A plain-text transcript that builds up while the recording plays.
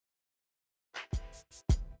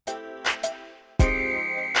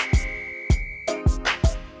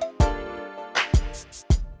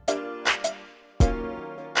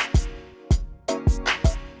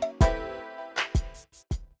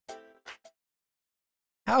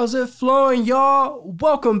How's it flowing, y'all?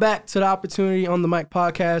 Welcome back to the Opportunity on the Mic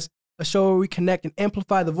podcast, a show where we connect and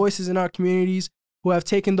amplify the voices in our communities who have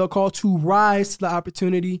taken the call to rise to the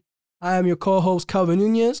opportunity. I am your co-host, Kelvin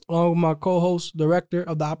Nunez, along with my co-host, director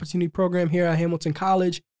of the Opportunity Program here at Hamilton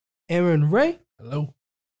College, Aaron Ray. Hello.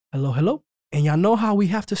 Hello, hello. And y'all know how we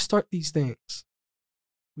have to start these things.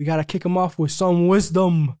 We got to kick them off with some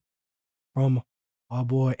wisdom from our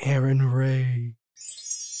boy, Aaron Ray.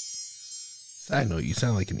 Side note, you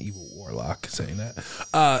sound like an evil warlock saying that.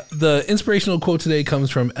 The inspirational quote today comes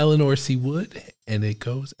from Eleanor C. Wood, and it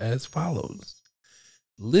goes as follows.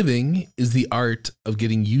 Living is the art of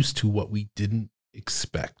getting used to what we didn't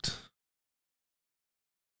expect.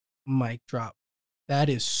 Mic drop. That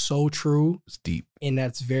is so true. It's deep. And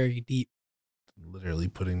that's very deep. Literally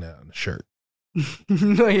putting that on a shirt.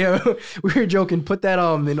 No, yeah, we were joking. Put that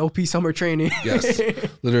in OP summer training. Yes,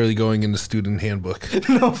 literally going in the student handbook.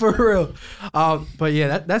 No, for real. But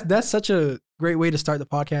yeah, that's such a great way to start the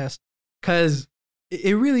podcast because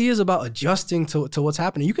it really is about adjusting to what's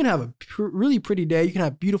happening. You can have a really pretty day. You can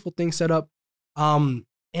have beautiful things set up. And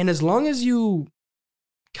as long as you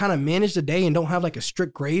kind of manage the day and don't have like a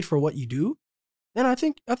strict grade for what you do, then I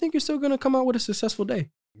think you're still gonna come out with a successful day.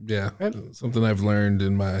 Yeah, right? Something I've learned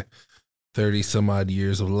in my 30 some odd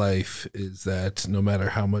years of life is that no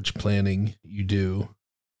matter how much planning you do,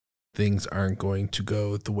 things aren't going to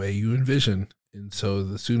go the way you envision. And so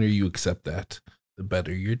the sooner you accept that, the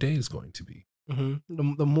better your day is going to be.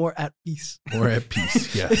 Mm-hmm. The more at peace. More at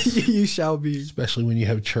peace, yes. You shall be. Especially when you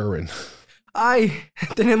have children.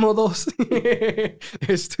 Tenemos dos.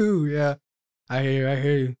 There's two, yeah. I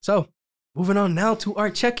hear you. So, moving on now to our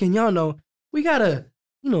check-in. Y'all know, we gotta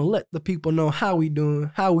let the people know how we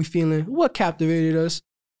doing, how we feeling, what captivated us.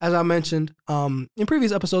 As I mentioned in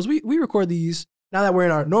previous episodes, we record these now that we're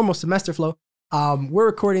in our normal semester flow. We're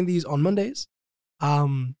recording these on Mondays.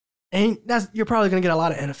 And you're probably gonna get a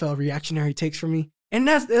lot of NFL reactionary takes from me. And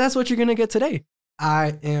that's what you're gonna get today.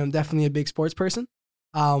 I am definitely a big sports person.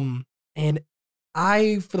 And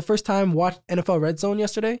I, for the first time, watched NFL Red Zone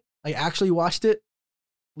yesterday. I actually watched it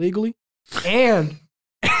legally. And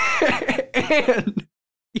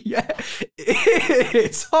yeah,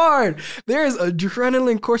 it's hard. There's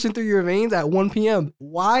adrenaline coursing through your veins at 1 p.m.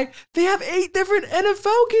 Why? They have 8 different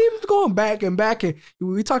NFL games going back and back. And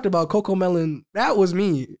we talked about Coco Melon. That was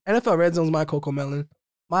me. NFL Red Zone's my Coco Melon.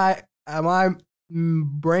 My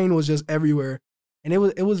brain was just everywhere. And it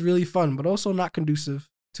was really fun, but also not conducive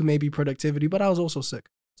to maybe productivity. But I was also sick.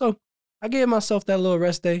 So I gave myself that little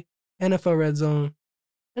rest day. NFL Red Zone.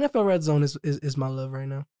 NFL Red Zone is my love right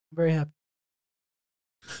now. I'm very happy.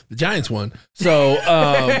 The Giants won. So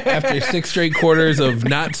after 6 straight quarters of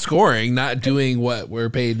not scoring, not doing what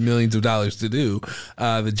we're paid millions of dollars to do,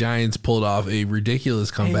 the Giants pulled off a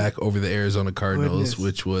ridiculous comeback over the Arizona Cardinals,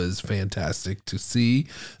 which was fantastic to see.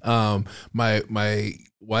 My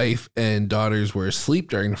wife and daughters were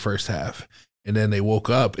asleep during the first half. And then they woke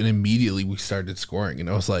up and immediately we started scoring. And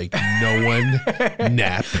I was like, no one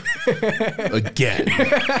nap again.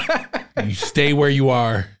 You stay where you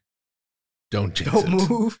are. Don't jinx it. Don't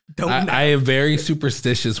move. I am very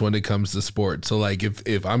superstitious when it comes to sport. So like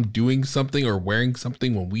if I'm doing something or wearing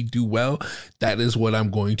something when we do well, that is what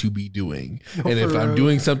I'm going to be doing. And if I'm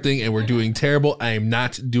doing something and we're doing terrible, I am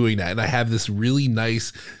not doing that. And I have this really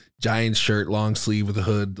nice Giants shirt, long sleeve with a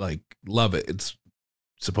hood. Like, love it. It's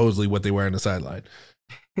supposedly what they wear on the sideline.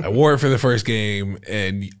 I wore it for the first game,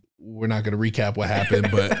 and we're not going to recap what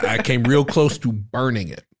happened, but I came real close to burning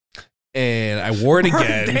it. And I wore it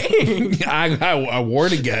again. I wore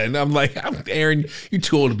it again. I'm like, Aaron, you're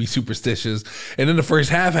too old to be superstitious. And then the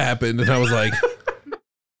first half happened, and I was like,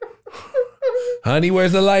 honey,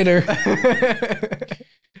 where's the lighter?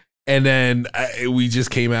 And then we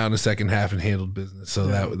just came out in the second half and handled business. So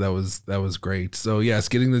that was great. So yes,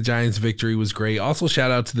 getting the Giants victory was great. Also,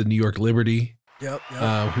 shout out to the New York Liberty, who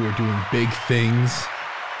are doing big things.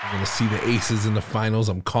 We're going to see the Aces in the finals.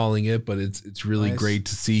 I'm calling it, but it's really great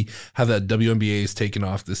to see how that WNBA is taken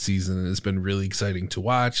off this season. And it's been really exciting to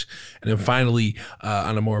watch. And then finally,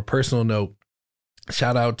 on a more personal note,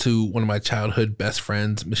 shout out to one of my childhood best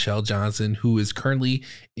friends, Michelle Johnson, who is currently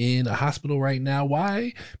in a hospital right now.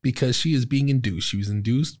 Why? Because she is being induced. She was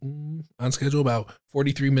induced on schedule about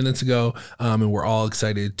 43 minutes ago. And we're all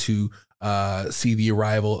excited to see the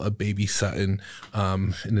arrival of baby Sutton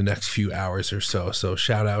in the next few hours or so. So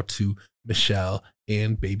shout out to Michelle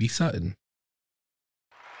and baby Sutton.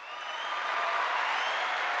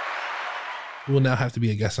 Who will now have to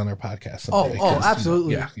be a guest on our podcast someday.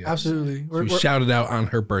 Absolutely. Absolutely. So we shouted out on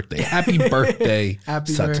her birthday. Happy birthday,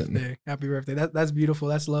 Happy Sutton. birthday. Happy birthday. That's beautiful.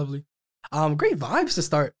 That's lovely. Great vibes to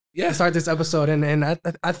start to start this episode. And I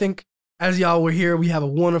think as y'all were here, we have a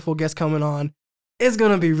wonderful guest coming on. It's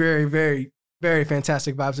going to be very, very, very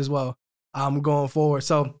fantastic vibes as well going forward.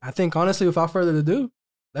 So I think, honestly, without further ado,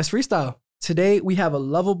 let's freestyle. Today, we have a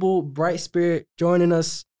lovable, bright spirit joining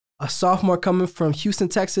us, a sophomore coming from Houston,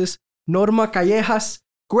 Texas, Norma Callejas.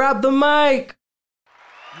 Grab the mic.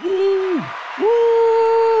 Woo!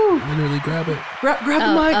 Woo! Literally grab it. Grab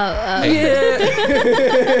the mic.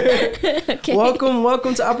 Yeah. Okay.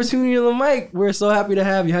 Welcome to Opportunity on the Mic. We're so happy to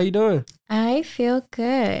have you. How you doing? I feel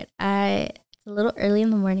good. It's a little early in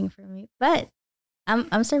the morning for me, but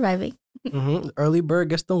I'm surviving. Early bird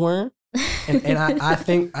gets the worm. And I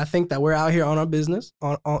think that we're out here on our business,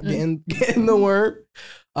 on getting the worm.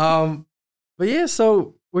 But yeah,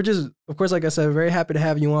 so we're just, of course, like I said, very happy to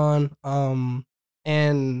have you on.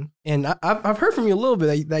 And I've heard from you a little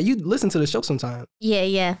bit that you listen to the show sometimes.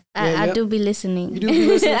 Yeah. I do be listening. You do be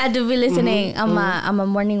listening? I do be listening on my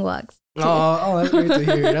morning walks. Oh, that's great to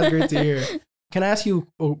hear. That's great to hear. Can I ask you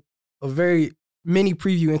a very mini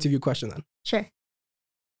preview interview question then? Sure.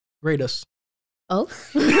 Rate us. Oh.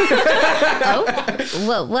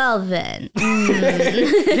 Well then.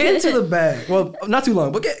 Get into the bag. Well, not too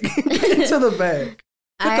long, but get into the bag.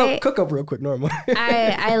 Cook up real quick, Norma.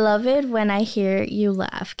 I love it when I hear you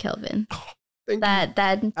laugh, Kelvin.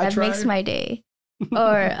 That makes my day.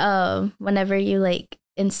 Or whenever you like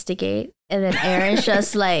instigate and then Aaron's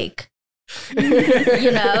just like,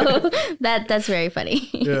 that's very funny.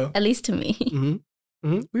 Yeah. At least to me.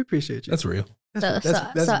 We appreciate you. That's real.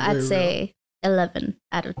 That's I'd say 11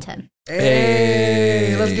 out of 10.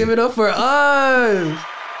 Hey, let's give it up for us.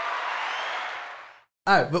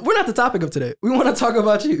 All right, but we're not the topic of today. We want to talk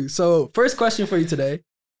about you. So first question for you today.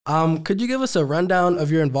 Could you give us a rundown of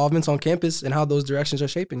your involvements on campus and how those directions are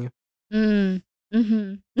shaping you?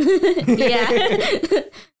 Yeah,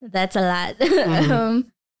 that's a lot.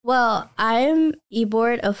 Well, I'm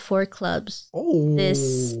e-board of 4 clubs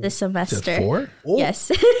this semester. 4? Oh,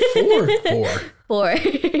 yes. 4.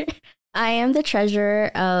 I am the treasurer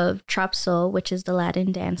of Trop Soul, which is the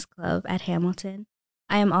Latin dance club at Hamilton.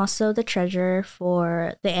 I am also the treasurer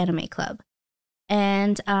for the anime club.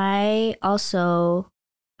 And I'm the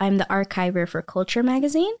archiver for Culture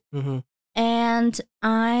magazine. And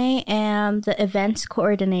I am the events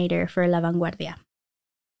coordinator for La Vanguardia.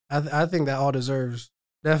 I think that all deserves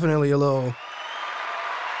definitely a little...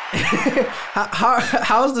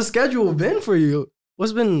 How's the schedule been for you?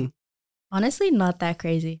 What's been... Honestly, not that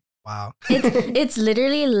crazy. Wow. It's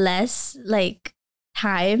literally less like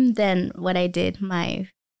time than what I did my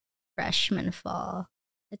freshman fall.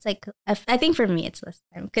 It's like, I think for me, it's less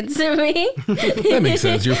time consuming. That makes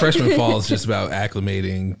sense. Your freshman fall is just about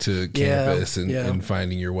acclimating to campus and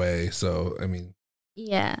finding your way. So, I mean.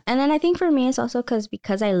 Yeah. And then I think for me, it's also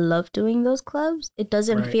because I love doing those clubs. It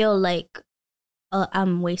doesn't feel like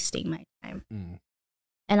I'm wasting my time.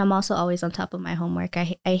 And I'm also always on top of my homework.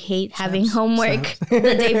 I hate having homework the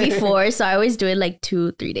day before. So I always do it like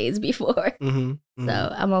 2-3 days before.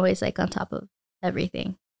 So I'm always like on top of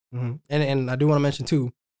everything. And I do want to mention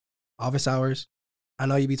too, office hours. I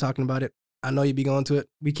know you be talking about it. I know you be going to it.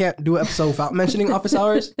 We can't do an episode without mentioning office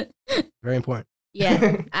hours. Very important.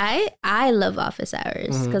 Yeah, I love office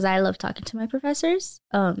hours because I love talking to my professors,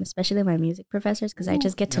 especially my music professors, because I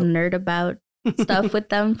just get to nerd about stuff with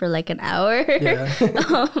them for like an hour.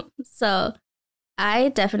 So I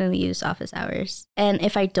definitely use office hours. And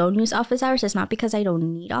if I don't use office hours, it's not because I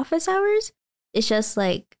don't need office hours. It's just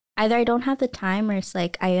like either I don't have the time or it's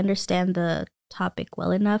like I understand the topic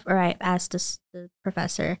well enough or I asked the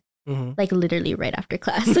professor like literally right after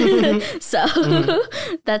class. So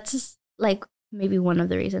that's like maybe one of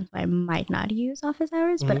the reasons why I might not use office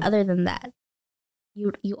hours. But other than that,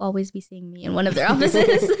 you always be seeing me in one of their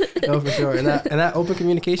offices. No, for sure. And that open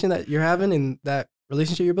communication that you're having and that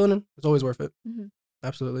relationship you're building, it's always worth it.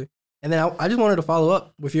 Absolutely. And then I just wanted to follow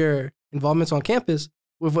up with your involvements on campus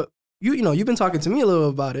with what you've been talking to me a little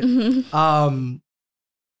about it. Can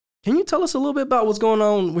you tell us a little bit about what's going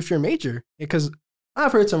on with your major? Because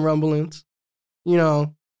I've heard some rumblings,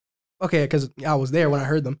 okay, because I was there when I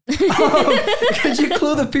heard them. Could you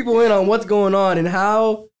clue the people in on what's going on and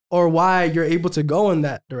how or why you're able to go in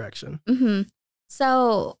that direction?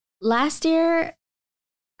 So last year,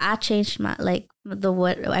 I changed my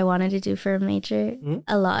what I wanted to do for a major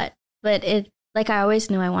a lot, but I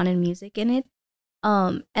always knew I wanted music in it.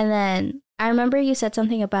 And then I remember you said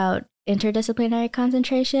something about interdisciplinary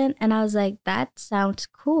concentration, and I was like, that sounds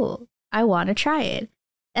cool. I want to try it.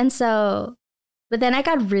 And so, but then I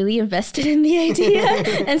got really invested in the idea.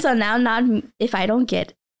 And so now if I don't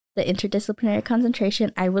get the interdisciplinary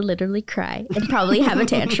concentration, I would literally cry and probably have a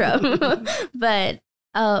tantrum. But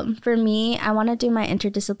For me, I want to do my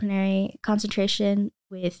interdisciplinary concentration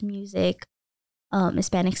with music,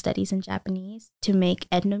 Hispanic studies, and Japanese to make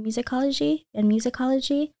ethnomusicology and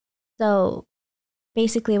musicology. So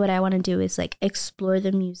basically what I want to do is like explore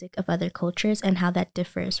the music of other cultures and how that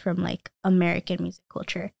differs from like American music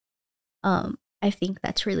culture. I think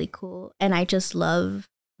that's really cool. And I just love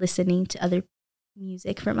listening to other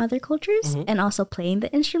music from other cultures and also playing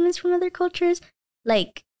the instruments from other cultures.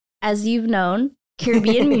 Like, as you've known,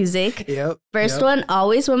 Caribbean music. First one,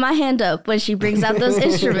 always with my hand up when she brings out those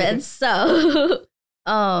instruments. So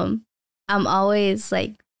I'm always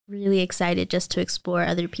like really excited just to explore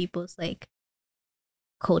other people's like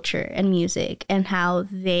culture and music and how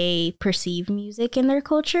they perceive music in their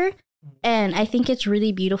culture. And I think it's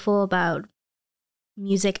really beautiful about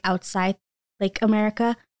music outside like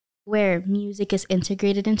America, where music is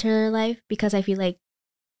integrated into their life, because I feel like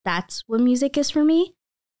that's what music is for me.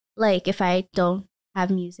 Like, if I don't have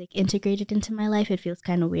music integrated into my life, it feels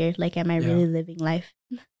kind of weird. Like, am I really living life?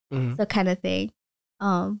 So kind of thing.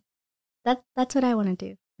 That's what I want to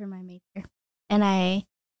do for my major. And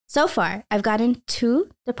so far, I've gotten 2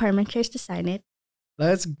 department chairs to sign it.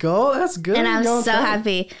 Let's go. That's good. And I'm so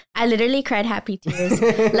happy. I literally cried happy tears.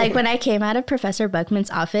 Like, when I came out of Professor Buckman's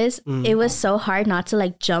office, it was so hard not to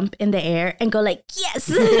like jump in the air and go like, yes.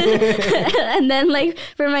 And then like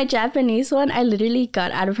for my Japanese one, I literally got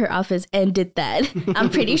out of her office and did that. I'm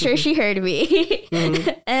pretty sure she heard me.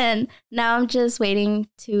 And now I'm just waiting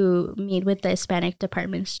to meet with the Hispanic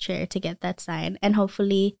department's chair to get that signed. And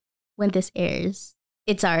hopefully when this airs,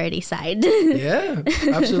 it's already signed. Yeah,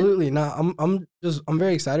 absolutely. No, I'm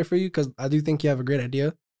very excited for you because I do think you have a great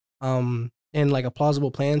idea, and like a plausible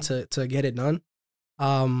plan to get it done.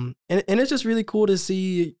 And it's just really cool to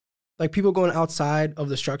see like people going outside of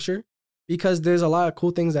the structure, because there's a lot of cool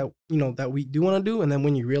things that that we do want to do, and then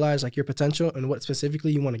when you realize like your potential and what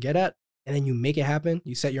specifically you want to get at, and then you make it happen,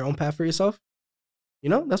 you set your own path for yourself.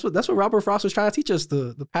 That's what Robert Frost was trying to teach us,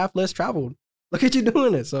 the path less traveled. Look at you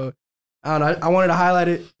doing it. So. I don't know, I wanted to highlight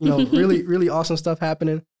it. Really, really awesome stuff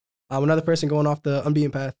happening. Another person going off the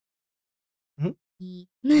unbeaten path. Of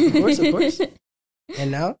course.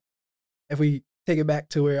 And now, if we take it back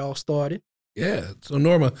to where it all started. Yeah. So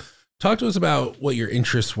Norma, talk to us about what your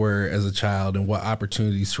interests were as a child and what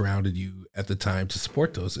opportunities surrounded you at the time to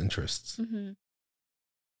support those interests.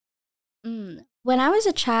 When I was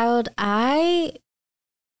a child, I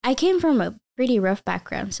came from a pretty rough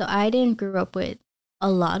background, so I didn't grow up with a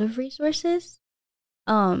lot of resources.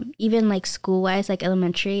 Even like school wise, like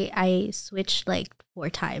elementary, I switched like 4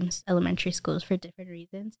 times elementary schools for different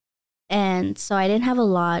reasons. And so I didn't have a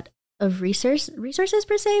lot of resources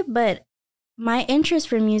per se, but my interest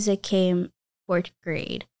for music came 4th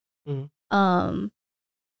grade. It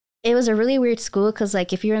was a really weird school because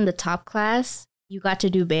like if you're in the top class, you got to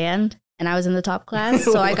do band. And I was in the top class,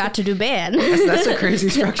 so I got to do band. That's a crazy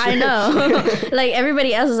structure. I know. Like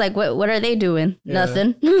everybody else is like, what are they doing? Yeah.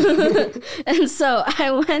 Nothing. And so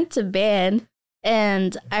I went to band,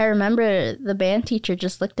 and I remember the band teacher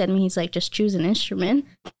just looked at me. He's like, just choose an instrument.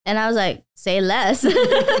 And I was like, say less.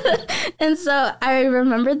 And so I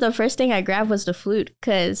remember the first thing I grabbed was the flute,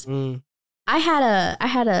 because I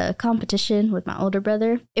had a competition with my older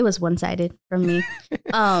brother. It was one-sided from me.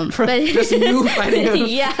 But just you fighting him.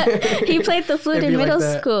 Yeah. He played the flute in middle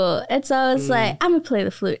school. And so I was like, I'm going to play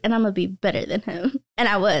the flute and I'm going to be better than him. And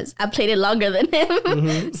I was. I played it longer than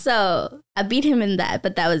him. So I beat him in that,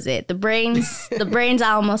 but that was it. The brains,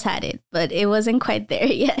 I almost had it, but it wasn't quite there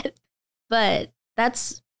yet. But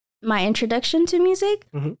that's my introduction to music.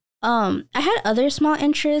 I had other small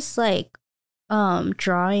interests like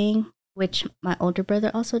drawing, which my older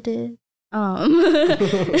brother also did.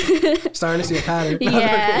 Starting to see a pattern.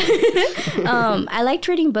 Yeah. I liked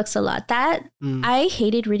reading books a lot. I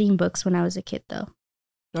hated reading books when I was a kid, though.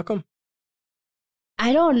 How come?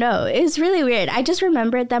 I don't know. It's really weird. I just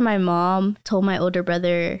remembered that my mom told my older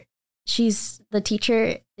brother, the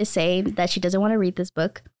teacher is saying that she doesn't want to read this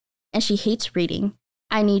book and she hates reading.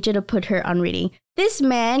 I need you to put her on reading. This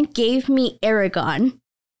man gave me Aragon,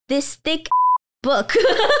 this thick book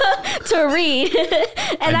to read.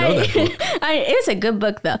 And I know that book. It was a good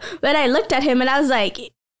book though. But I looked at him and I was like,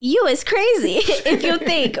 you is crazy if you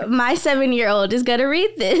think my 7-year-old is gonna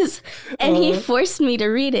read this. And he forced me to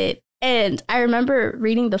read it. And I remember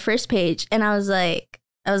reading the first page and I was like,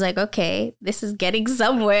 okay, this is getting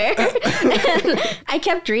somewhere. And I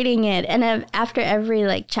kept reading it. And after every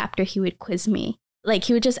like chapter, he would quiz me. Like,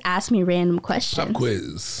 he would just ask me random questions. Pop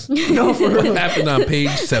quiz. No, for real. What happened on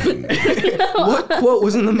page 7? No. What quote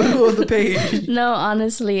was in the middle of the page? No,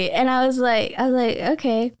 honestly. And I was like,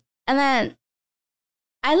 okay. And then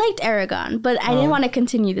I liked Aragon, but I didn't want to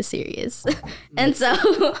continue the series. and so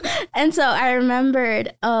I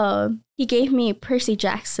remembered he gave me Percy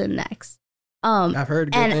Jackson next. I've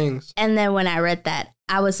heard good things. And then when I read that,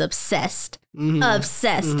 I was obsessed.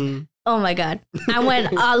 Obsessed. Oh my God.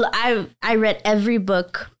 I read every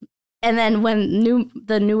book. And then when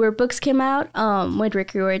the newer books came out, with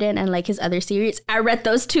Rick Riordan and like his other series, I read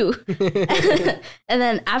those too. And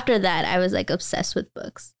then after that, I was like obsessed with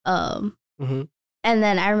books. And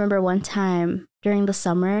then I remember one time during the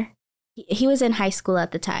summer, he was in high school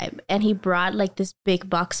at the time, and he brought like this big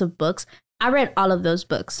box of books. I read all of those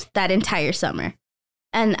books that entire summer.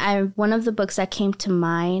 And one of the books that came to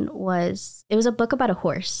mind it was a book about a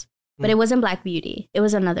horse, but it wasn't Black Beauty. It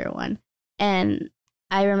was another one. And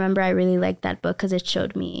I remember I really liked that book because it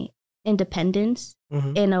showed me independence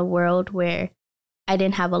in a world where I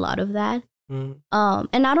didn't have a lot of that. And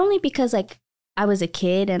not only because like I was a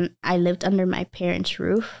kid and I lived under my parents'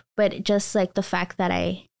 roof, but just like the fact that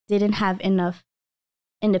I didn't have enough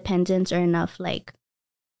independence or enough, like,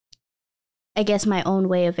 I guess my own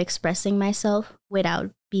way of expressing myself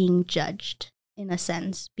without being judged in a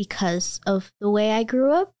sense because of the way I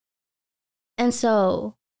grew up. And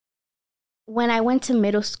so when I went to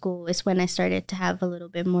middle school is when I started to have a little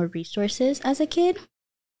bit more resources as a kid.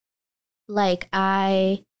 Like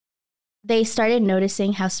they started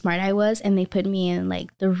noticing how smart I was, and they put me in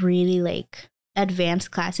like the really like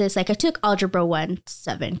advanced classes. Like I took Algebra 1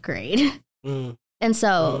 7th grade. And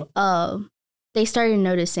so they started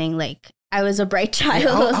noticing like I was a bright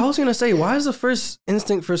child. I was going to say, why is the first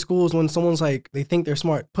instinct for schools when someone's like, they think they're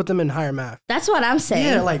smart, put them in higher math? That's what I'm saying.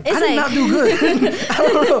 Yeah, like, I did not do good.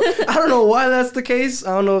 I don't know why that's the case.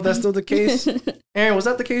 I don't know if that's still the case. Aaron, was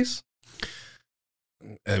that the case?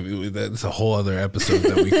 I mean, that's a whole other episode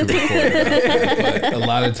that we could record. But a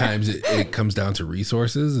lot of times it comes down to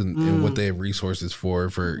resources and what they have resources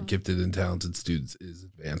for gifted and talented students is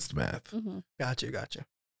advanced math. Gotcha.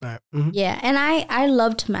 All right. Yeah, and I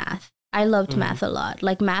loved math. I loved math a lot.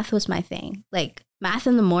 Like math was my thing. Like math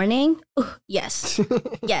in the morning. Ooh, yes.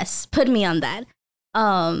 Yes. Put me on that.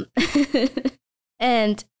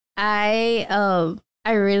 And I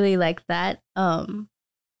really liked that.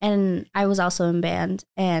 And I was also in band,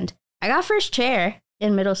 and I got first chair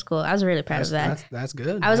in middle school. I was really proud of that. That's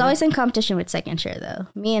good. I was always in competition with second chair though.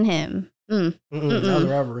 Me and him. That was a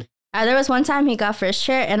rivalry. There was one time he got first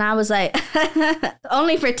chair, and I was like,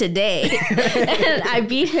 only for today. And I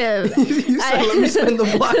beat him. You said, let me spin the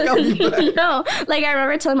block. I'll be back. No, like I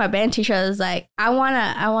remember telling my band teacher, I was like, I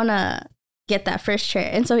wanna get that first chair.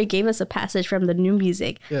 And so he gave us a passage from the new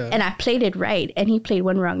music, and I played it right, and he played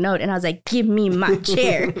one wrong note, and I was like, give me my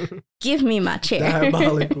chair. Give me my chair.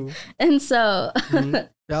 Diabolical. And so,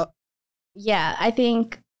 yeah, I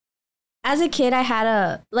think as a kid, I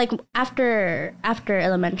had after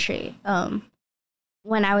elementary,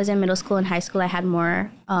 when I was in middle school and high school, I had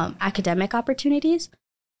more academic opportunities,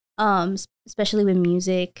 especially with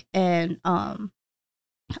music. And I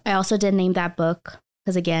also did name that book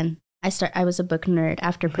because, again, I was a book nerd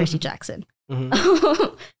after Percy Jackson.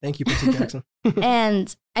 Thank you, Percy Jackson.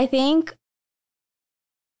 And I think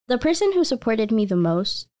the person who supported me the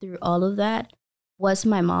most through all of that was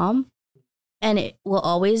my mom. And it will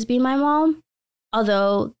always be my mom.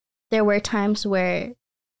 Although there were times where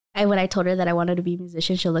when I told her that I wanted to be a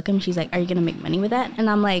musician, she'll look at me, she's like, are you going to make money with that? And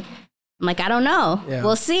I'm like, I don't know. Yeah.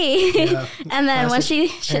 We'll see. Yeah. And then when she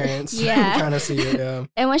parents trying to see it,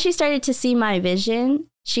 And when she started to see my vision,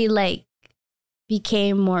 she like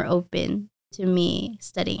became more open to me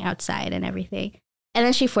studying outside and everything. And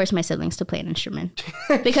then she forced my siblings to play an instrument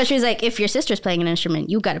because she was like, if your sister's playing an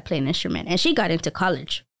instrument, you got to play an instrument. And she got into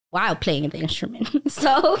college while playing the instrument.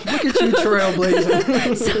 So look at you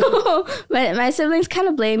trailblazing. So my siblings kind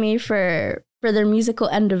of blame me for their musical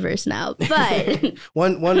endeavors now. But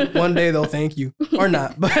one day they'll thank you. Or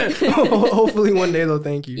not, but hopefully one day they'll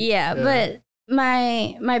thank you. Yeah. But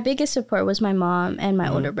my biggest support was my mom and my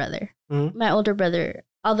older brother. My older brother,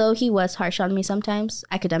 although he was harsh on me sometimes,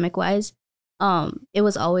 academic wise, it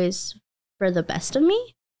was always for the best of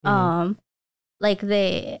me. Like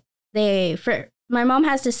my mom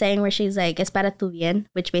has this saying where she's like, es para tu bien,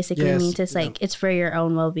 which basically means it's like, it's for your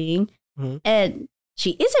own well-being. And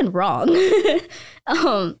she isn't wrong.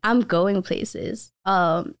 I'm going places.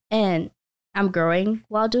 And I'm growing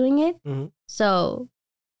while doing it. So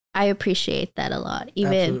I appreciate that a lot.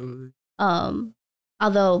 Even,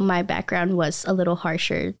 although my background was a little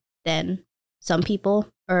harsher than some people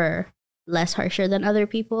or less harsher than other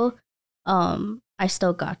people, I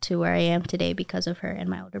still got to where I am today because of her and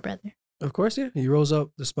my older brother. Of course, yeah. You rose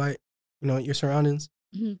up despite, your surroundings,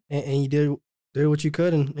 and you did did what you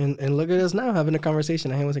could, and look at us now having a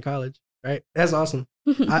conversation. I was in college, right? That's awesome.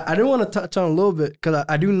 I did want to touch on a little bit because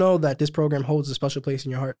I do know that this program holds a special place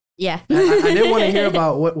in your heart. Yeah. I did want to hear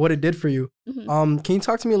about what it did for you. Can you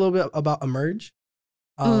talk to me a little bit about Emerge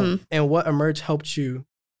and what Emerge helped you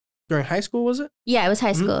during high school, was it? Yeah, it was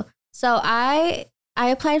high school. So I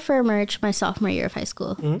applied for Emerge my sophomore year of high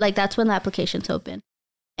school. Like, that's when the applications open.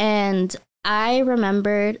 And I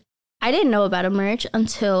remembered, I didn't know about Emerge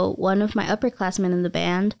until one of my upperclassmen in the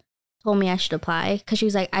band told me I should apply because she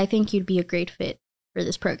was like, I think you'd be a great fit for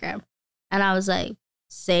this program. And I was like,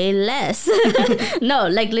 say less. No,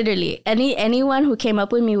 like literally anyone who came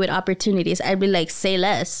up with me with opportunities, I'd be like, say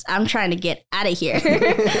less. I'm trying to get out of here.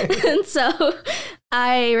 And so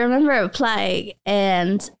I remember applying,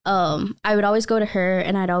 and I would always go to her,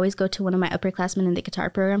 and I'd always go to one of my upperclassmen in the guitar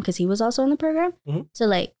program because he was also in the program to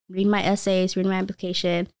like read my essays, read my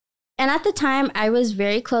application. And at the time, I was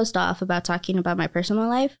very closed off about talking about my personal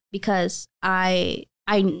life because I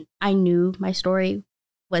knew my story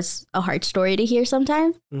was a hard story to hear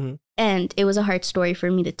sometimes. And it was a hard story for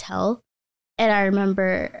me to tell. And I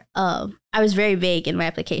remember I was very vague in my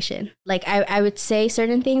application. Like, I would say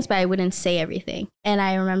certain things, but I wouldn't say everything. And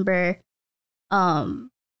I remember my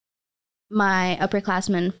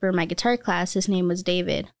upperclassman for my guitar class, his name was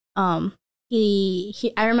David. I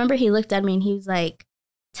remember he looked at me and he was like,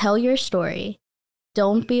 tell your story.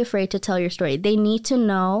 Don't be afraid to tell your story. They need to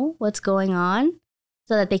know what's going on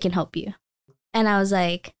so that they can help you. And I was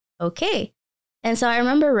like, okay. And so I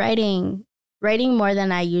remember writing more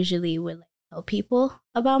than I usually would like tell people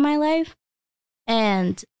about my life.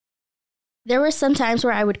 And there were some times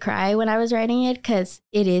where I would cry when I was writing it because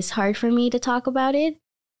it is hard for me to talk about it.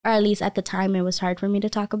 Or at least at the time, it was hard for me to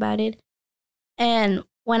talk about it. And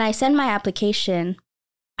when I sent my application,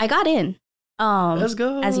 I got in. Let's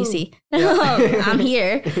go. As you see, I'm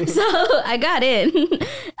here. So I got in.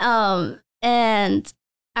 And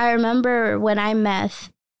I remember when I met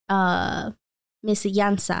Miss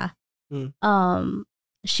Yansa,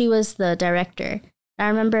 she was the director. I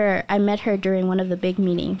remember I met her during one of the big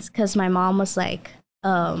meetings because my mom was like,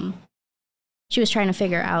 she was trying to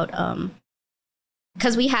figure out,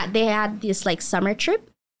 because they had this like summer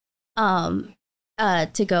trip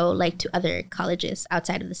to go like to other colleges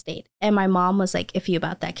outside of the state. And my mom was like iffy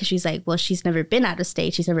about that because she's like, well, she's never been out of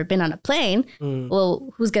state. She's never been on a plane.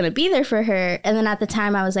 Well, who's going to be there for her? And then at the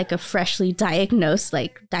time I was like a freshly diagnosed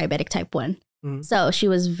like diabetic type 1. So she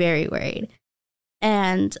was very worried.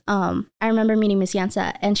 And I remember meeting Miss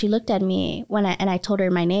Yansa, and she looked at me when I told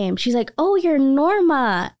her my name. She's like, oh, you're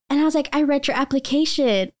Norma. And I was like, I read your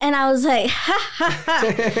application. And I was like, ha, ha,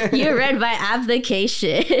 ha, you read my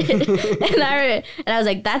application. and I was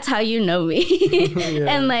like, that's how you know me.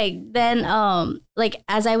 And like, then like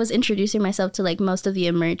as I was introducing myself to like most of the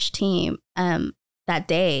Emerge team that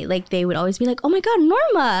day, like they would always be like, oh my God,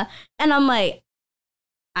 Norma. And I'm like,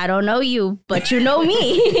 I don't know you, but you know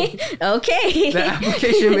me. Okay. The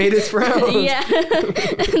application made its rounds. Yeah.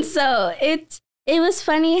 And so it was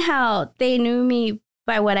funny how they knew me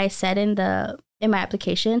by what I said in my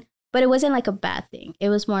application, but it wasn't like a bad thing. It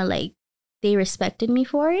was more like they respected me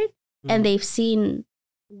for it, and they've seen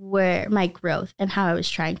where my growth and how I was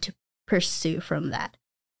trying to pursue from that.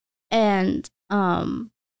 And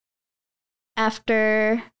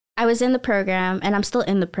after I was in the program, and I'm still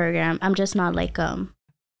in the program, I'm just not like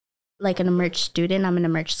an Emerge student. I'm an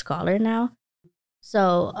Emerge scholar now.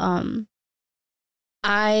 So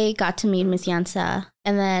I got to meet Miss Yansa.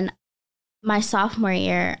 And then my sophomore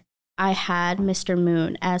year, I had Mr.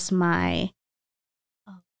 Moon as my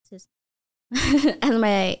as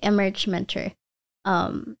my Emerge mentor.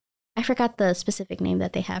 I forgot the specific name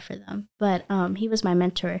that they have for them, but he was my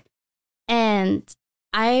mentor. And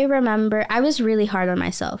I remember I was really hard on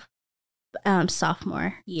myself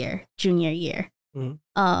sophomore year, junior year.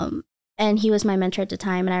 And he was my mentor at the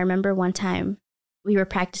time. And I remember one time we were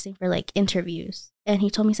practicing for like interviews, and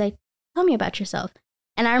he told me, he's like, tell me about yourself.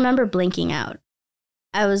 And I remember blinking out.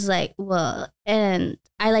 I was like, well, and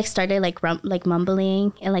I like started like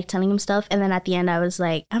mumbling and like telling him stuff. And then at the end I was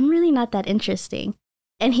like, I'm really not that interesting.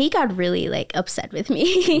 And he got really like upset with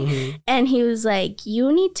me. And he was like,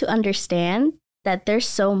 you need to understand that there's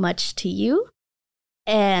so much to you,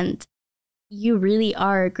 and you really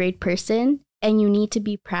are a great person. And you need to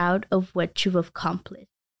be proud of what you've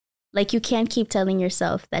accomplished. Like, you can't keep telling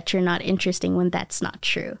yourself that you're not interesting when that's not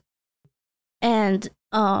true. And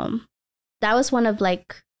that was one of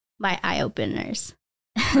like my eye openers.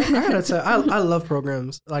 I gotta say, I love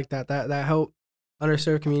programs like that help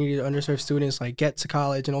underserved communities, underserved students like get to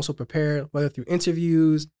college and also prepare, whether through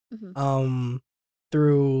interviews,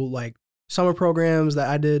 through like summer programs that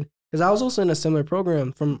I did. Because I was also in a similar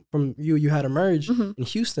program from you. You had Emerge in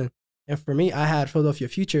Houston. And for me, I had Philadelphia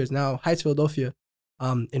Futures, now Heights Philadelphia,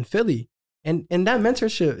 in Philly. And that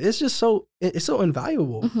mentorship is just it's so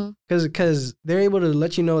invaluable because they're able to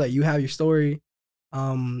let you know that you have your story.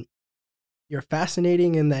 You're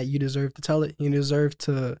fascinating and that you deserve to tell it. You deserve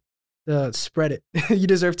to spread it. You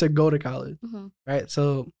deserve to go to college, right?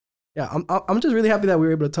 So yeah, I'm just really happy that we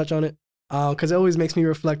were able to touch on it because it always makes me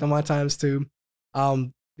reflect on my times too,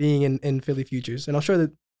 being in Philly Futures. And I'm sure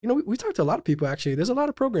that, we talked to a lot of people actually. There's a lot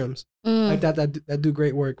of programs like that do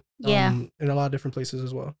great work in a lot of different places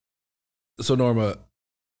as well. So Norma,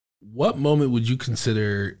 what moment would you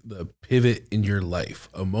consider the pivot in your life?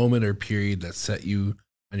 A moment or period that set you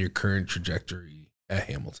on your current trajectory at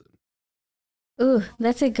Hamilton? Ooh,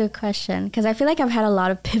 that's a good question because I feel like I've had a lot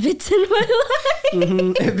of pivots in my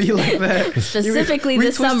life. It'd be like that. Specifically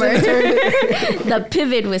this summer, the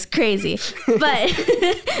pivot was crazy. But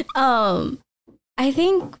I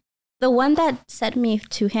think the one that set me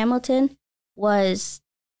to Hamilton was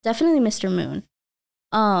definitely Mr. Moon.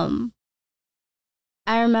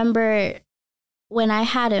 I remember when I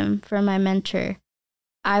had him for my mentor,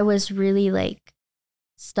 I was really like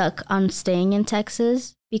stuck on staying in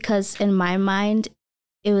Texas because in my mind,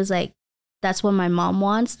 it was like, that's what my mom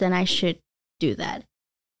wants, then I should do that.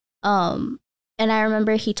 And I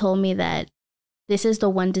remember he told me that this is the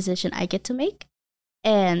one decision I get to make.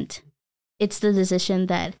 And it's the decision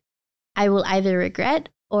that I will either regret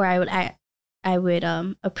or I would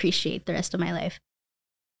appreciate the rest of my life.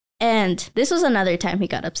 And this was another time he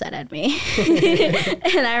got upset at me.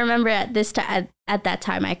 And I remember at that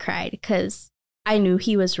time I cried because I knew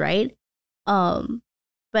he was right.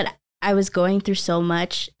 But I was going through so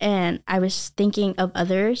much and I was thinking of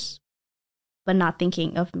others, but not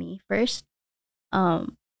thinking of me first.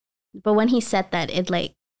 But when he said that, it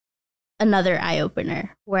like another eye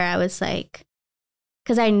opener where I was like,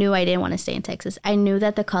 because I knew I didn't want to stay in Texas. I knew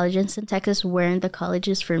that the colleges in Texas weren't the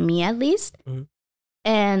colleges for me, at least. Mm-hmm.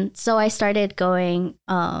 And so I started going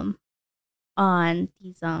on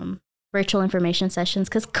these virtual information sessions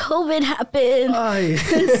because COVID happened.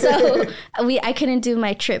 So I couldn't do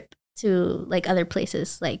my trip to like other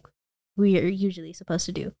places like we are usually supposed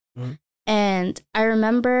to do. Mm-hmm. And I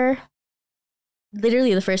remember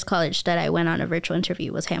literally the first college that I went on a virtual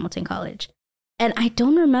interview was Hamilton College. And I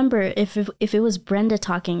don't remember if it was Brenda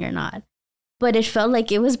talking or not, but it felt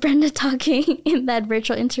like it was Brenda talking in that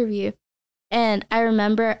virtual interview. And I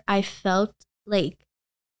remember I felt like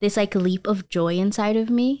this like leap of joy inside of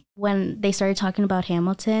me when they started talking about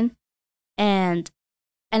Hamilton. And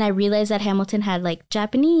I realized that Hamilton had like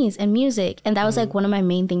Japanese and music. And that was like one of my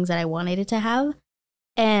main things that I wanted it to have.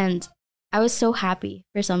 And I was so happy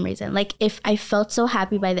for some reason. Like if I felt so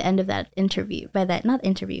happy by the end of that interview, but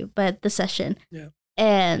the session. Yeah.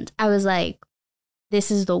 And I was like,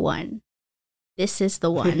 this is the one. This is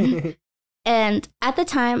the one. And at the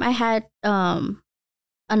time I had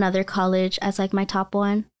another college as like my top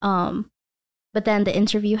one. But then the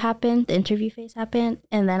interview phase happened.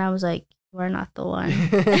 And then I was like, we're not the one.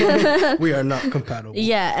 We are not compatible.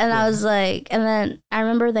 Yeah. And I was like, and then I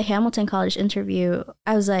remember the Hamilton College interview.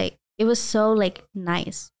 I was like, it was so like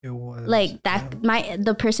nice. It was like that. Yeah.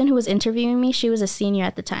 The person who was interviewing me, she was a senior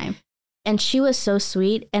at the time, and she was so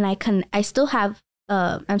sweet. And I still have,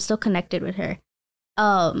 I'm still connected with her.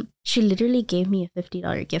 She literally gave me a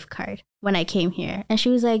 $50 gift card when I came here, and she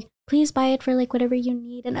was like, "Please buy it for like whatever you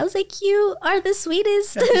need." And I was like, "You are the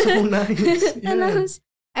sweetest." That's so nice. Yeah. And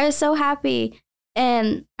I was so happy.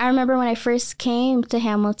 And I remember when I first came to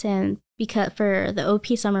Hamilton because for the OP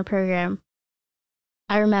summer program.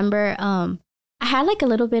 I remember I had like a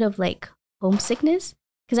little bit of like homesickness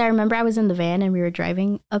because I remember I was in the van and we were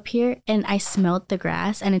driving up here and I smelled the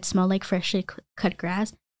grass and it smelled like freshly cut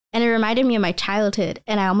grass. And it reminded me of my childhood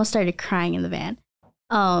and I almost started crying in the van.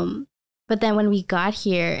 But then when we got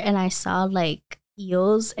here and I saw like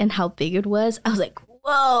eels and how big it was, I was like,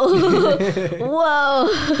 whoa, whoa.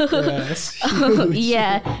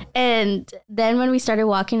 Yeah. And then when we started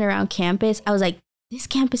walking around campus, I was like, this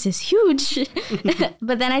campus is huge.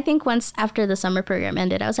 But then I think once after the summer program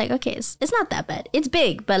ended, I was like, okay, it's not that bad. It's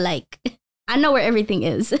big, but like, I know where everything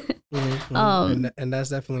is. Mm-hmm. And that's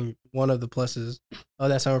definitely one of the pluses of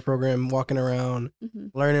that summer program, walking around,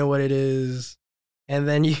 learning what it is. And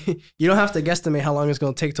then you don't have to guesstimate how long it's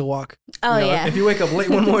going to take to walk. Oh, yeah. If you wake up late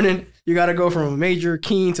one morning, you got to go from Major,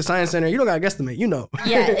 Keene to Science Center. You don't got to guesstimate,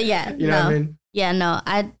 Yeah. You know what I mean? Yeah, no,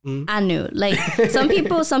 I knew. Like some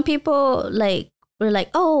people like were like,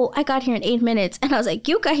 oh, I got here in 8 minutes. And I was like,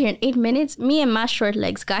 you got here in 8 minutes? Me and my short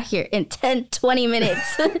legs got here in 10, 20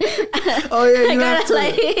 minutes. Oh, yeah, you have to,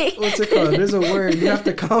 what's it called? There's a word. You have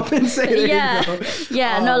to compensate. Yeah.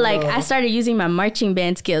 Yeah, oh, no, like, I started using my marching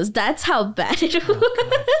band skills. That's how bad it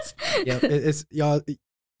was. Yeah, it's, y'all,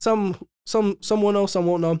 some will know, some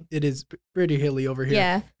won't know. It is pretty hilly over here.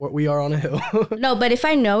 Yeah. We are on a hill. No, but if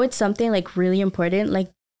I know it's something, like, really important,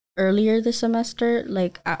 like, earlier this semester,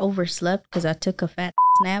 like I overslept because I took a fat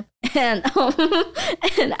nap and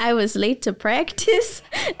I was late to practice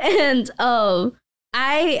and I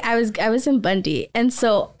was in Bundy and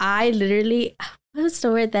so I literally, what's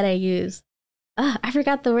the word that I use? I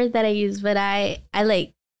forgot the word that I used, but I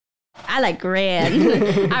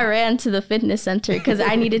ran. I ran to the fitness center because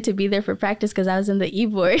I needed to be there for practice because I was in the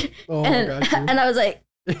e-board. Oh, and I was like,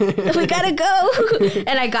 we gotta go.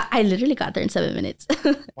 And I literally got there in 7 minutes.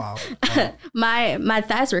 Wow. My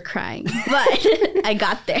thighs were crying, but I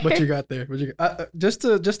got there. But you got there. Just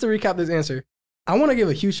to recap this answer, I want to give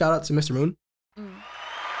a huge shout out to Mr. Moon.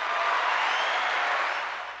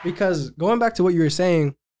 Because going back to what you were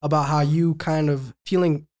saying about how you kind of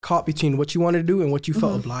feeling caught between what you wanted to do and what you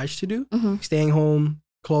felt obliged to do, staying home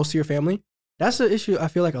close to your family, that's an issue I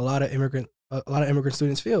feel like a lot of immigrant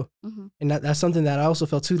students feel. And that's something that I also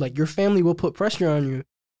felt too. Like your family will put pressure on you.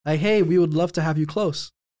 Like, hey, we would love to have you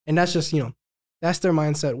close. And that's just, that's their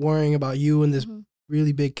mindset, worrying about you in this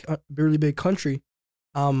really big country.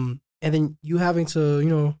 And then you having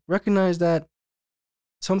to, recognize that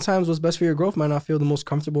sometimes what's best for your growth might not feel the most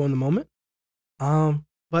comfortable in the moment.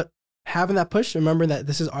 But having that push, remember that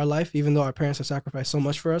this is our life, even though our parents have sacrificed so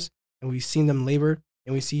much for us and we've seen them labor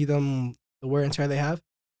and we see them, the wear and tear they have.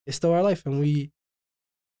 It's still our life, and we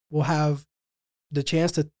will have the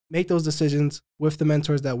chance to make those decisions with the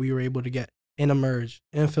mentors that we were able to get in Emerge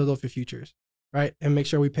and Philadelphia Futures, right? And make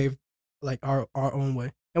sure we pave like our own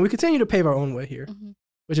way, and we continue to pave our own way here,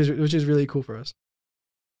 which is really cool for us.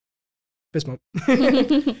 Fist bump.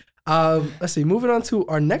 Let's see. Moving on to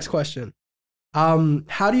our next question.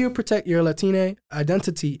 How do you protect your Latina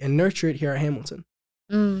identity and nurture it here at Hamilton?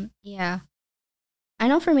 Yeah. I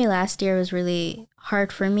know for me last year was really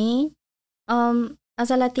hard for me as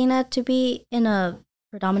a Latina to be in a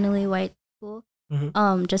predominantly white school.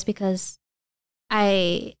 Just because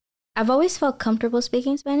I've always felt comfortable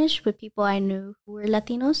speaking Spanish with people I knew who were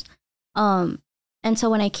Latinos. And so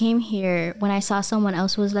when I came here, when I saw someone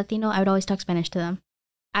else who was Latino, I would always talk Spanish to them.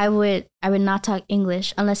 I would not talk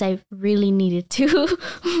English unless I really needed to,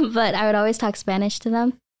 but I would always talk Spanish to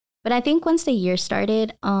them. But I think once the year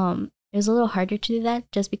started, it was a little harder to do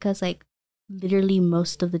that just because like literally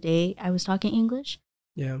most of the day I was talking English.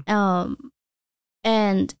 Yeah.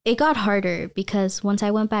 And it got harder because once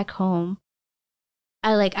I went back home,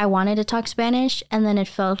 I wanted to talk Spanish and then it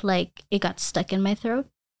felt like it got stuck in my throat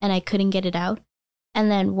and I couldn't get it out.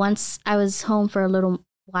 And then once I was home for a little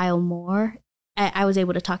while more, I was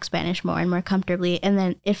able to talk Spanish more and more comfortably. And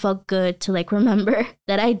then it felt good to like remember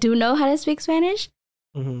that I do know how to speak Spanish.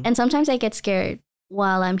 And sometimes I get scared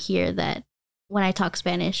while I'm here that when I talk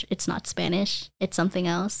Spanish, it's not Spanish, it's something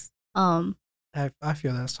else. I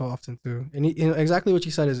feel that so often too. And exactly what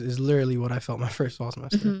you said is literally what I felt my first fall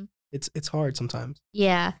semester. It's hard sometimes.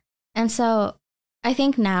 Yeah. And so I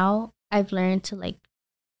think now I've learned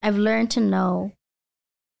to know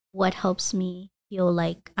what helps me feel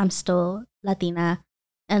like I'm still Latina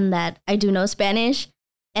and that I do know Spanish.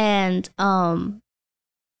 And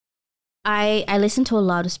I listen to a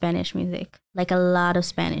lot of Spanish music,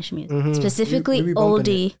 specifically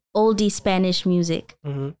oldie Spanish music.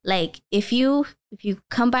 Like if you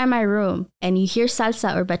come by my room and you hear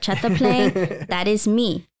salsa or bachata playing, that is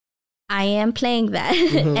me. I am playing that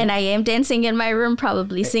and I am dancing in my room,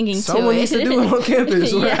 probably singing to it. Someone needs to do it on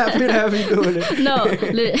campus. We're happy to have you doing it. No,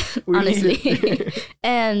 honestly.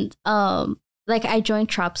 And I joined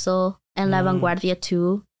Tropsol and La Vanguardia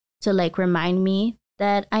too to like remind me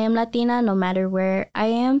that I am Latina no matter where I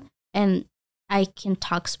am and I can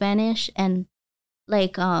talk Spanish. And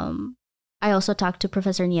like I also talked to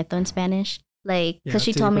Professor Nieto in Spanish, like because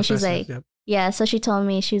she told me she's like so she told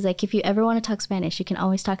me she's like, if you ever want to talk Spanish, you can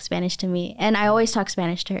always talk Spanish to me. And I always talk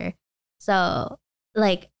Spanish to her. So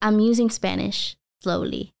like I'm using Spanish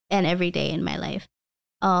slowly and every day in my life.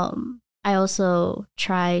 I also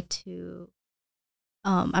try to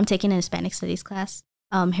I'm taking a Hispanic studies class,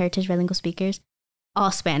 Heritage Bilingual Speakers,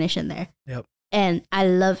 all Spanish in there. Yep. And I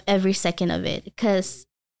love every second of it because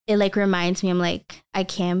it like reminds me I'm like I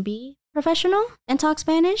can be professional and talk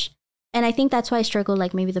Spanish. And I think that's why I struggled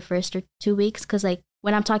like maybe the first or 2 weeks because like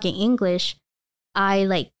when I'm talking English, I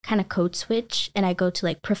like kind of code switch and I go to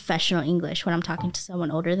like professional English when I'm talking to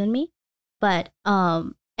someone older than me. But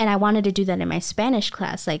and I wanted to do that in my Spanish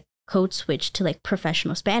class, like code switch to like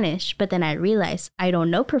professional Spanish. But then I realized I don't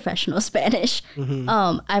know professional Spanish.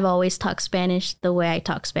 I've always talked Spanish the way I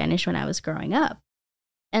talked Spanish when I was growing up.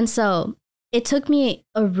 And so it took me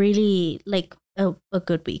a really like a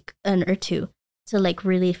good week or two to like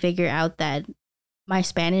really figure out that my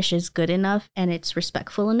Spanish is good enough and it's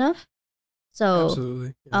respectful enough. So,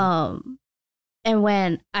 absolutely. Yeah. And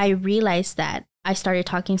when I realized that, I started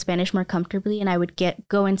talking Spanish more comfortably, and I would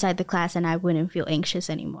go inside the class and I wouldn't feel anxious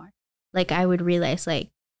anymore. Like I would realize like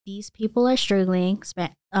these people are struggling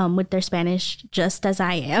with their Spanish just as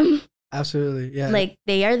I am. Absolutely. Yeah. Like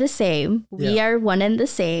they are the same. We are one and the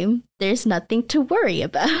same. There's nothing to worry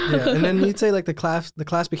about. Yeah. And then you'd say like the class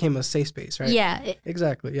became a safe space, right? Yeah.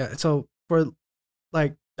 Exactly. Yeah. So for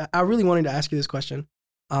like, I really wanted to ask you this question,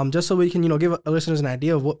 just so we can, give our listeners an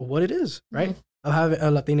idea of what it is, right? Mm-hmm. Of having a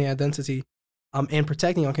Latina identity, and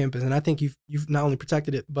protecting on campus. And I think you've not only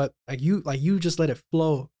protected it, but you just let it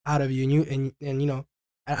flow out of you. And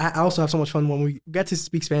I also have so much fun when we get to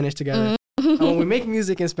speak Spanish together. Mm-hmm. When we make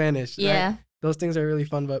music in Spanish. Yeah. Right? Those things are really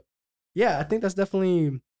fun. But yeah, I think that's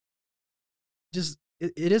definitely just,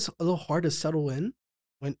 it is a little hard to settle in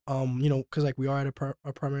when, because like we are at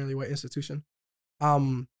a primarily white institution.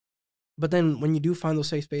 But then when you do find those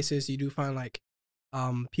safe spaces, you do find like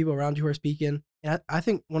people around you who are speaking. And I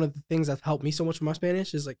think one of the things that's helped me so much with my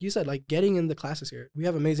Spanish is like you said, like getting in the classes here. We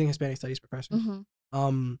have amazing Hispanic studies professors.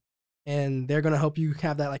 Mm-hmm. And they're going to help you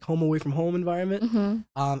have that like home away from home environment.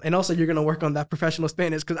 Mm-hmm. And also you're going to work on that professional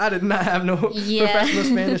Spanish, because I did not have no professional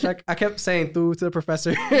Spanish. I kept saying "tú" to the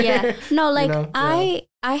professor. Yeah. No, like I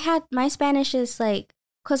had, my Spanish is like,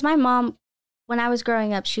 because my mom, when I was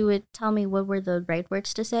growing up, she would tell me what were the right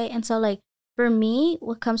words to say. And so like for me,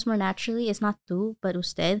 what comes more naturally is not tú, but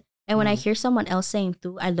usted. And when I hear someone else saying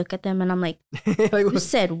tú, I look at them and I'm like, you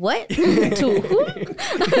said what? To who?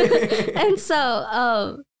 And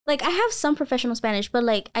so, like I have some professional Spanish, but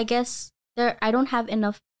like I guess I don't have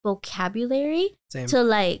enough vocabulary to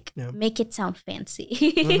like make it sound fancy.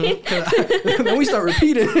 Mm-hmm. Then we start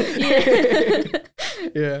repeating.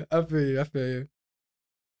 Yeah, I feel you.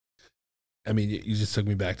 I mean, you just took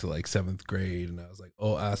me back to like 7th grade, and I was like,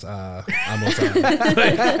 "Oh, amos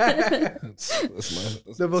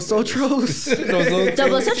The vosotros. The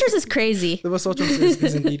vosotros is crazy. The vosotros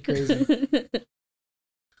is indeed crazy.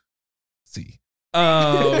 See.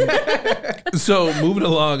 So moving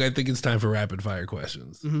along, I think it's time for rapid fire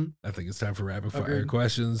questions. Mm-hmm.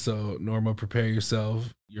 Questions. So Norma, prepare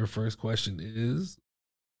yourself. Your first question is,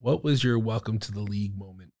 what was your welcome to the league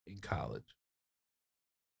moment in college?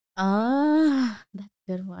 That's a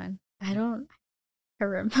good one. I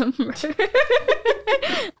remember.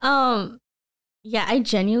 Yeah, I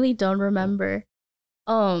genuinely don't remember.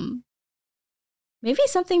 Maybe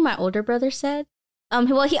something my older brother said.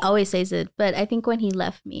 Well, he always says it, but I think when he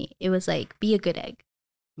left me, it was like, be a good egg.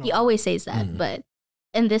 He always says that, but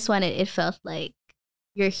in this one, it felt like,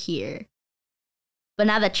 you're here. But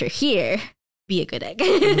now that you're here, be a good egg.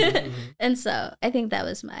 Mm-hmm. And so I think that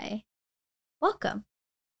was my welcome.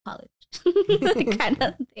 College kind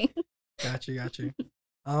of thing. Got you.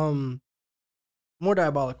 More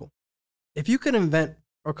diabolical. If you could invent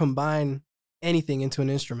or combine anything into an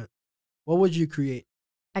instrument, what would you create?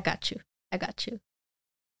 I got you.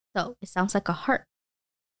 So it sounds like a harp,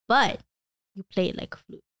 but you play it like a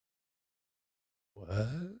flute. What?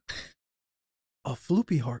 A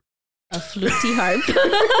floopy harp. A fluty harp.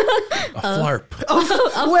 A flarp.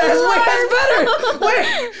 Wait, that's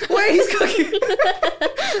better. Wait, he's cooking.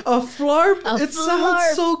 A flarp?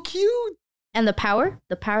 Sounds so cute. And the power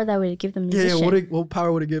that would give the musician. Yeah, what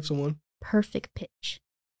power would it give someone? Perfect pitch.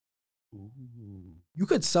 Ooh. You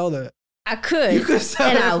could sell that. I could. You could sell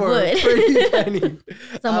and that I for would. a pretty penny.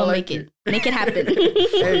 Someone like make it happen.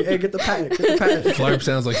 Hey, get the patent. Flarp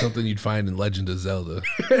sounds like something you'd find in Legend of Zelda.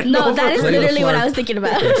 No, that is literally what I was thinking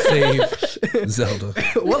about. Save Zelda.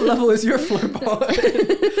 What level is your flarp on?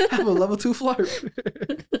 I have a level 2 flarp.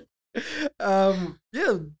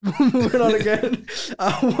 Yeah, moving on again.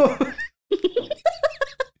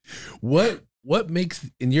 What makes,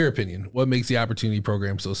 in your opinion, what makes the opportunity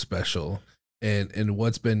program so special? And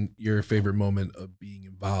what's been your favorite moment of being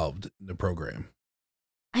involved in the program?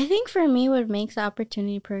 I think for me, what makes the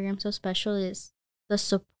opportunity program so special is the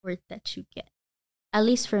support that you get. At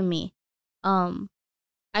least for me.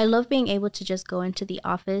 I love being able to just go into the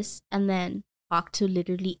office and then talk to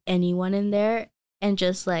literally anyone in there and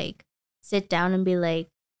just like sit down and be like,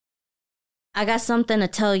 I got something to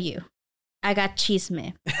tell you. I got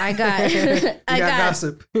chisme. I got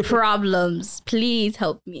gossip. Problems. Please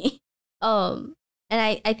help me. And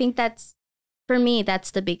I think that's, for me,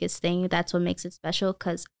 that's the biggest thing. That's what makes it special.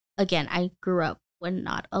 Because again, I grew up with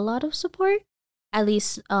not a lot of support, at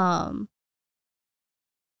least from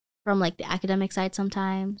like the academic side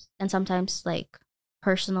sometimes, and sometimes like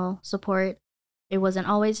personal support. It wasn't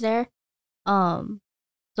always there. So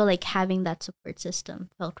like having that support system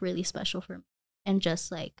felt really special for me, and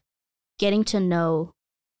just like getting to know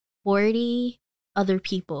 40 other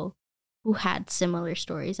people who had similar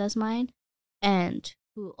stories as mine and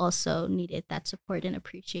who also needed that support and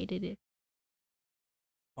appreciated it.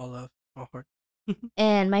 All love, all heart.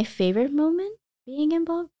 And my favorite moment being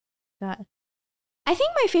involved, God, I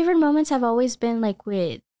think my favorite moments have always been like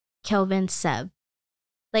with Kelvin, Seb,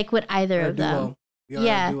 like with either of them.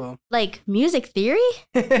 Yeah, like music theory.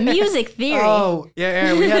 Oh yeah,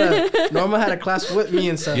 Aaron. Norma had a class with me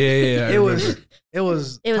and stuff. Yeah. It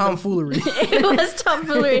was tomfoolery. It was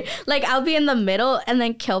tomfoolery. Like I'll be in the middle, and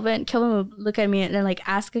then Kelvin would look at me and then like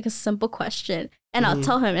ask like a simple question, and I'll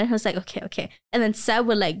tell him, and he was like, okay, and then Seb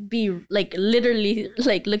would like be like literally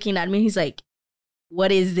like looking at me. He's like,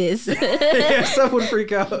 what is this? Yeah, Seb would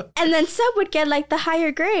freak out, and then Seb would get like the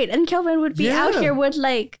higher grade, and Kelvin would be out here with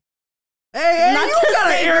like. Hey, you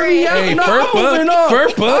gotta air me out. Hey, no, I'm moving on.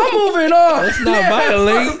 I'm moving on. Let's not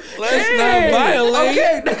violate. Let's not violate.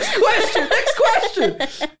 Okay, next question.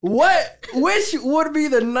 Which would be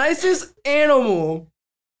the nicest animal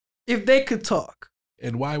if they could talk?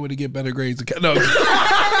 And why would it get better grades? No.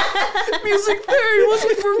 Music theory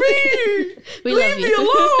wasn't for me. Leave me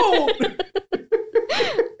alone.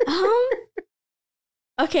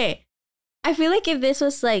 Okay. I feel like if this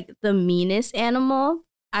was like the meanest animal,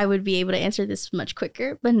 I would be able to answer this much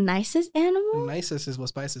quicker. But nicest animal? Nicest is what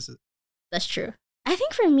spices is. That's true. I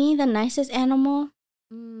think for me, the nicest animal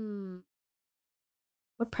would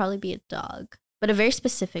probably be a dog. But a very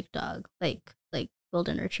specific dog. Like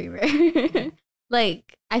golden retriever.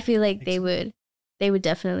 Like, I feel like they would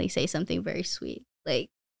definitely say something very sweet. Like,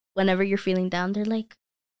 whenever you're feeling down,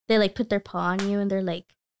 they put their paw on you and they're like,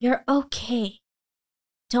 you're okay.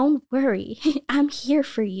 Don't worry. I'm here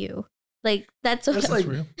for you. Like, that's like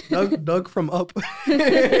real. Doug from Up.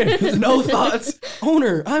 No thoughts.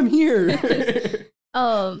 Owner, I'm here.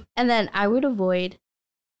 And then I would avoid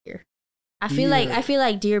deer. I feel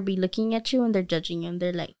like deer be looking at you and they're judging you and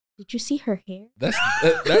they're like, did you see her hair? That's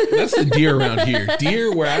the deer around here.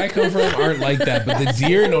 Deer where I come from aren't like that, but the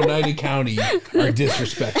deer in Oneida County are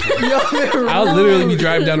disrespectful. I'll literally be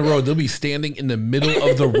driving down the road. They'll be standing in the middle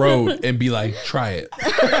of the road and be like, try it.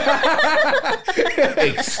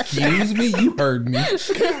 Excuse me? You heard me.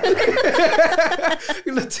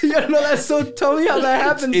 That's so, tell me how that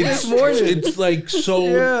happened this morning. It's like so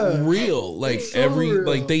real. Like so real.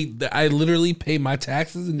 Like I literally pay my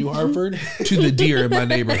taxes in New Hartford to the deer in my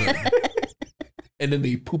neighborhood. And then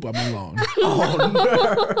they poop on my lawn. Oh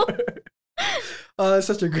no. That's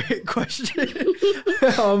such a great question.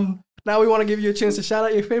 Now we want to give you a chance to shout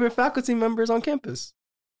out your favorite faculty members on campus.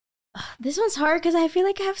 This one's hard because I feel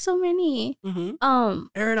like I have so many. Mm-hmm.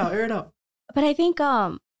 Air it out. But I think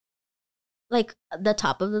like the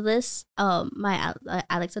top of the list, my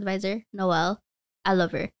Alex advisor, Noelle, I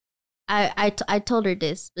love her. I told her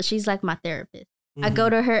this, but she's like my therapist. Mm-hmm. I go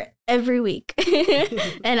to her every week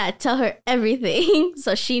and I tell her everything,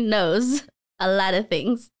 so she knows a lot of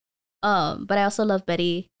things. But I also love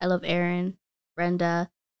Betty. I love Erin, Brenda,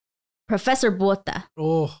 Professor Bota.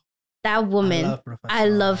 Oh, that woman. I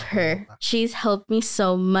love her. She's helped me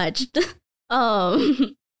so much. Kamiya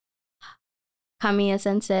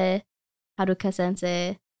Sensei, Haruka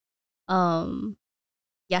Sensei, Yasuda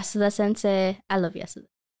Sensei. I love Yasuda.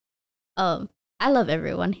 I love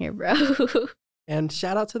everyone here, bro. And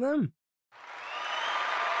shout out to them.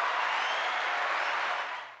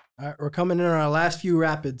 All right, we're coming in on our last few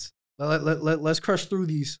rapids. Let's crush through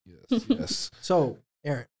these. Yes. So,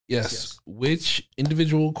 Aaron. Yes. Which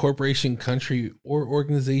individual, corporation, country, or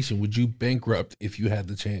organization would you bankrupt if you had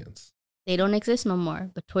the chance? They don't exist no more,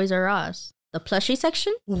 but Toys R Us. The plushie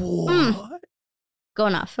section? What?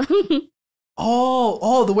 Going off.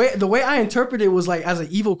 Oh, the way I interpreted it was like as an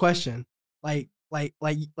evil question. Like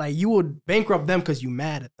you would bankrupt them because you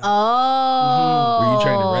mad at them. Oh. Were you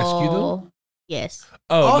trying to rescue them? Yes.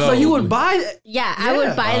 Oh, no. So you would buy? Yeah, I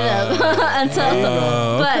would buy them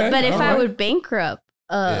but if I would bankrupt,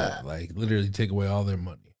 like literally take away all their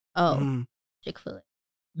money. Chick-fil-A.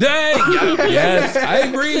 Dang! Yes, I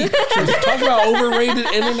agree. Talk about overrated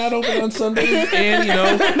and they're not open on Sundays, and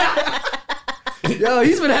Yo,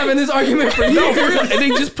 he's been having this argument for years. No, for real. And they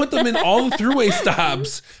just put them in all the throughway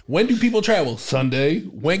stops. When do people travel? Sunday.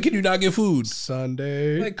 When can you not get food?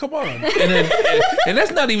 Sunday. Like, come on. And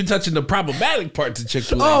that's not even touching the problematic parts of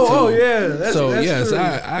Chick-fil-A. Oh, yeah. That's yes, true.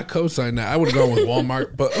 I co-sign that. I would have gone with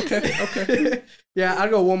Walmart, but okay. Yeah, I'd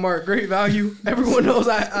go Walmart. Great value. Everyone knows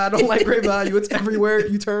I don't like Great Value. It's everywhere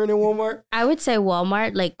you turn in Walmart. I would say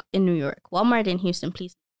Walmart, like in New York. Walmart in Houston,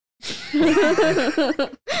 please.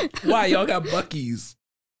 Why? Y'all got Buc-ee's.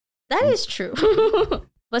 That is true.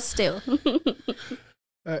 But still.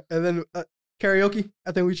 And then karaoke.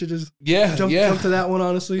 I think we should just jump to that one,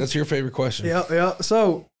 honestly. That's your favorite question. Yeah.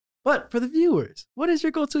 So, but for the viewers, what is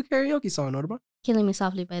your go-to karaoke song, Norma? Killing Me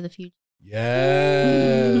Softly by The Future.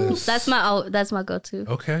 Yes. That's my go-to.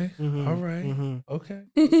 Okay. Mm-hmm. All right. Mm-hmm. Okay.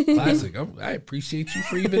 Classic. I appreciate you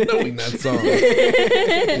for even knowing that song.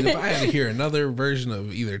 If I had to hear another version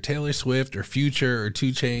of either Taylor Swift or Future or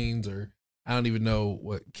 2 Chainz, or I don't even know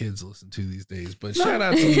what kids listen to these days, but shout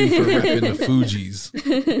out to you for repping the Fugees.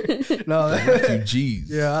 Fugees.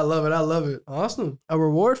 Yeah, I love it. Awesome. A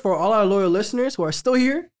reward for all our loyal listeners who are still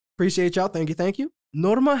here. Appreciate y'all. Thank you.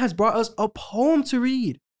 Norma has brought us a poem to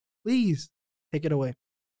read. Please take it away.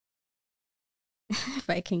 If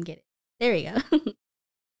I can get it. There we go.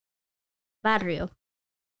 Barrio.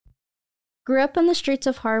 Grew up on the streets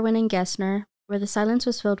of Harwin and Gessner, where the silence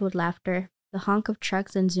was filled with laughter, the honk of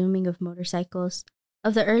trucks and zooming of motorcycles,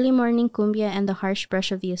 of the early morning cumbia and the harsh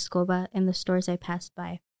brush of the escoba in the stores I passed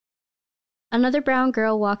by. Another brown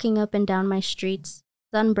girl walking up and down my streets,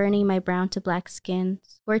 sun burning my brown to black skin,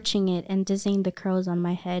 scorching it and dizzying the curls on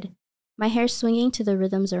my head, my hair swinging to the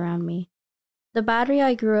rhythms around me. The barrio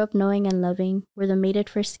I grew up knowing and loving, where the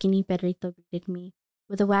mated-for skinny perrito greeted me,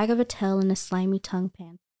 with a wag of a tail and a slimy tongue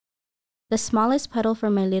pant. The smallest puddle for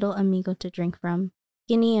my little amigo to drink from.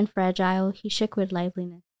 Skinny and fragile, he shook with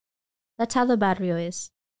liveliness. That's how the barrio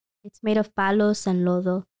is. It's made of palos and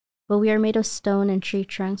lodo, but we are made of stone and tree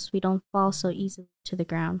trunks. We don't fall so easily to the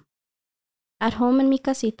ground. At home in mi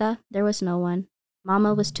casita, there was no one.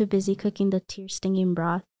 Mama was too busy cooking the tear-stinging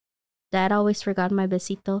broth. Dad always forgot my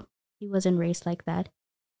besito. He wasn't raised like that.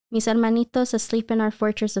 Mis hermanitos asleep in our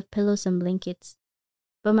fortress of pillows and blankets.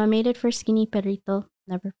 But my mated-for skinny perrito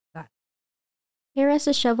never forgot. Hair as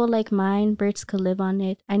a shovel like mine, birds could live on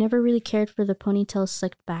it. I never really cared for the ponytails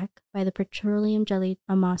slicked back by the petroleum jelly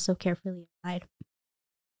Mama so carefully applied.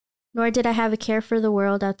 Nor did I have a care for the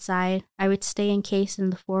world outside. I would stay encased in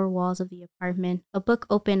the 4 walls of the apartment, a book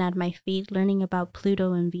open at my feet, learning about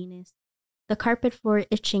Pluto and Venus, the carpet floor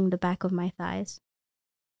itching the back of my thighs.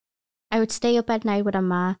 I would stay up at night with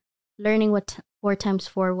Ama, learning what 4 times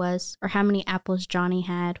 4 was, or how many apples Johnny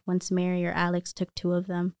had once Mary or Alex took 2 of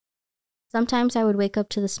them. Sometimes I would wake up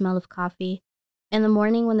to the smell of coffee. In the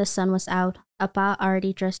morning when the sun was out, Apa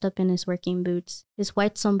already dressed up in his working boots, his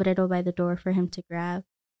white sombrero by the door for him to grab.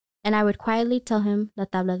 And I would quietly tell him la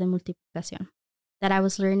tabla de multiplicación, that I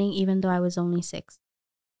was learning even though I was only 6.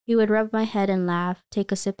 He would rub my head and laugh,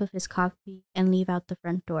 take a sip of his coffee, and leave out the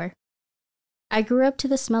front door. I grew up to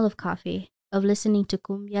the smell of coffee, of listening to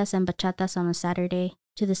cumbias and bachatas on a Saturday,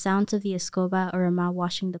 to the sounds of the escoba or Ama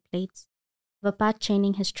washing the plates, of Papa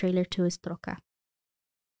chaining his trailer to his troca.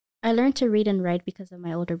 I learned to read and write because of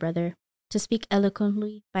my older brother, to speak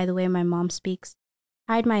eloquently by the way my mom speaks,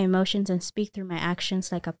 hide my emotions and speak through my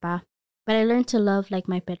actions like Papa, but I learned to love like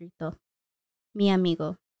my perrito, mi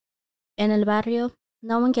amigo. En el barrio,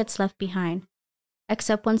 no one gets left behind,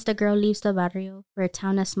 except once the girl leaves the barrio for a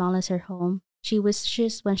town as small as her home. She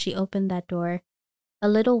wishes when she opened that door, a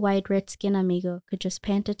little white red-skinned amigo could just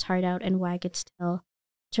pant its heart out and wag its tail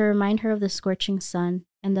to remind her of the scorching sun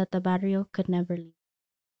and that the barrio could never leave.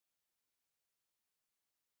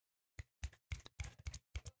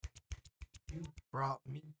 You brought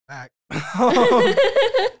me back.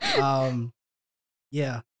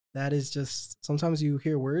 Yeah, that is just, sometimes you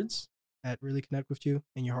hear words that really connect with you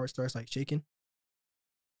and your heart starts like shaking.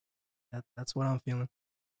 That's what I'm feeling.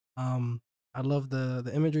 I love the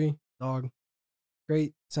imagery, dog.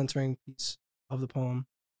 Great centering piece of the poem.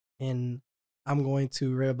 And I'm going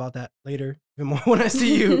to read about that later even more when I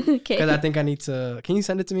see you. Because I think I need to, can you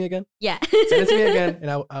send it to me again? Yeah. Send it to me again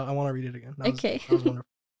and I want to read it again. That was wonderful.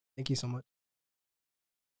 Thank you so much.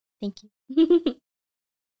 Thank you.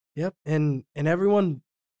 Yep. And everyone,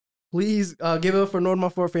 please give it up for Norma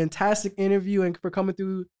for a fantastic interview and for coming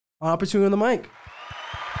through on Opportunity on the Mic.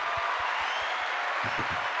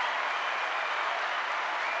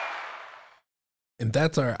 And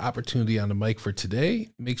that's our opportunity on the mic for today.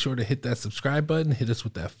 Make sure to hit that subscribe button. Hit us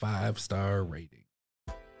with that 5-star rating.